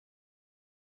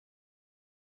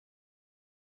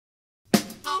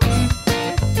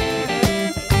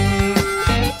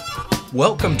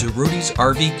Welcome to Rudy's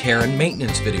RV Care and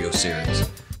Maintenance video series.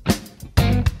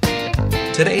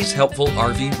 Today's helpful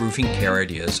RV roofing care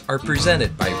ideas are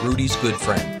presented by Rudy's good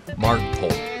friend, Mark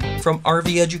Polk, from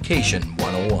RV Education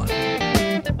 101.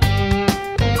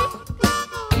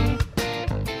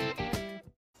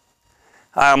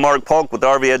 Hi, I'm Mark Polk with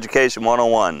RV Education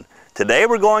 101. Today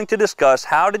we're going to discuss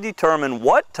how to determine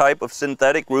what type of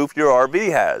synthetic roof your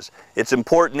RV has. It's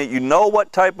important that you know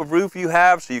what type of roof you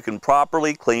have so you can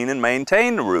properly clean and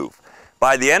maintain the roof.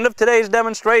 By the end of today's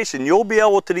demonstration, you'll be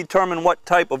able to determine what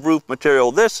type of roof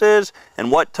material this is and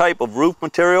what type of roof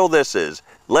material this is.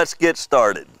 Let's get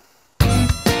started.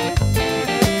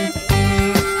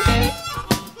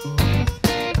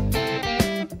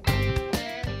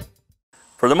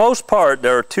 For the most part,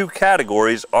 there are two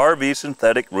categories RV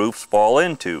synthetic roofs fall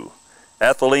into: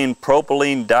 ethylene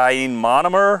propylene diene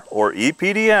monomer, or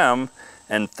EPDM,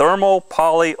 and thermal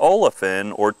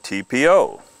polyolefin, or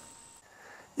TPO.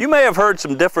 You may have heard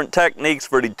some different techniques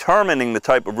for determining the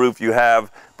type of roof you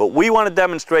have, but we want to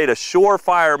demonstrate a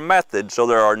surefire method so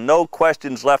there are no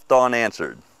questions left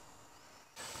unanswered.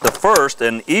 The first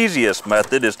and easiest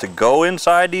method is to go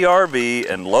inside the RV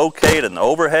and locate an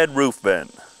overhead roof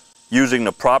vent. Using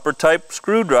the proper type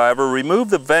screwdriver, remove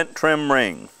the vent trim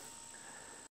ring.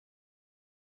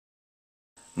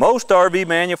 Most RV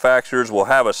manufacturers will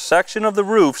have a section of the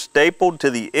roof stapled to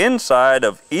the inside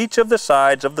of each of the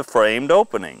sides of the framed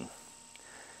opening.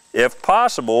 If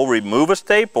possible, remove a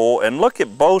staple and look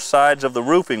at both sides of the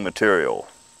roofing material.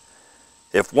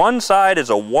 If one side is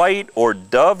a white or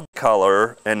dove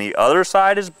color and the other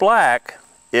side is black,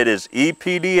 it is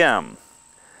EPDM.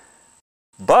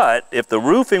 But if the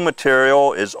roofing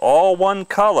material is all one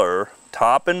color,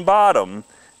 top and bottom,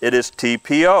 it is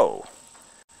TPO.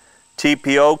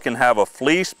 TPO can have a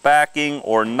fleece backing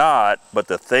or not, but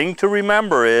the thing to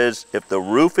remember is if the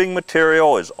roofing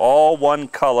material is all one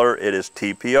color, it is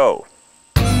TPO.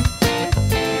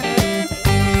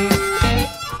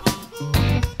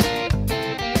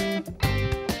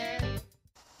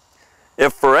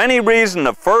 If for any reason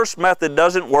the first method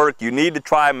doesn't work, you need to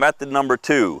try method number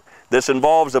 2. This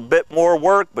involves a bit more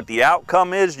work, but the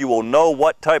outcome is you will know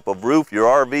what type of roof your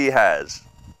RV has.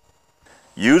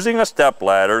 Using a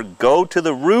stepladder, go to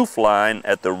the roof line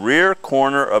at the rear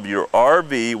corner of your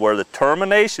RV where the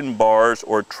termination bars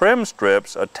or trim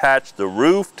strips attach the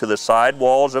roof to the side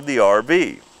walls of the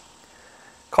RV.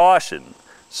 Caution: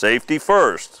 safety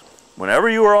first. Whenever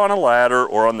you are on a ladder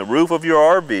or on the roof of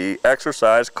your RV,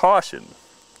 exercise caution.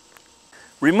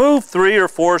 Remove 3 or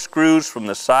 4 screws from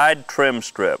the side trim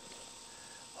strip.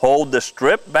 Hold the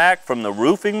strip back from the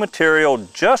roofing material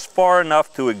just far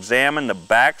enough to examine the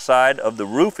back side of the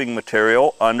roofing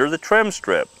material under the trim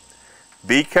strip.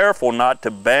 Be careful not to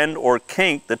bend or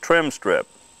kink the trim strip.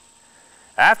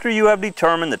 After you have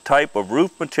determined the type of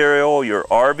roof material your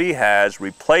RV has,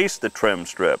 replace the trim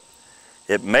strip.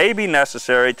 It may be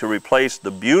necessary to replace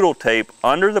the butyl tape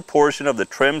under the portion of the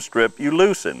trim strip you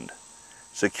loosened.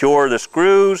 Secure the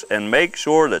screws and make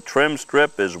sure the trim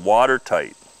strip is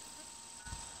watertight.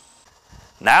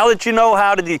 Now that you know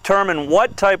how to determine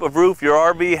what type of roof your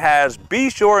RV has,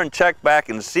 be sure and check back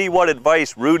and see what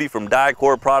advice Rudy from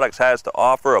Dicor Products has to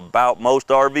offer about most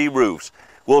RV roofs.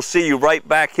 We'll see you right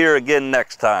back here again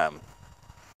next time.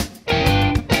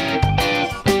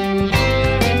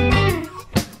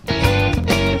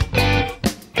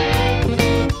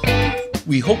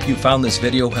 We hope you found this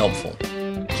video helpful.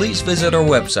 Please visit our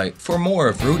website for more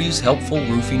of Rudy's helpful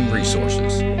roofing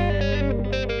resources.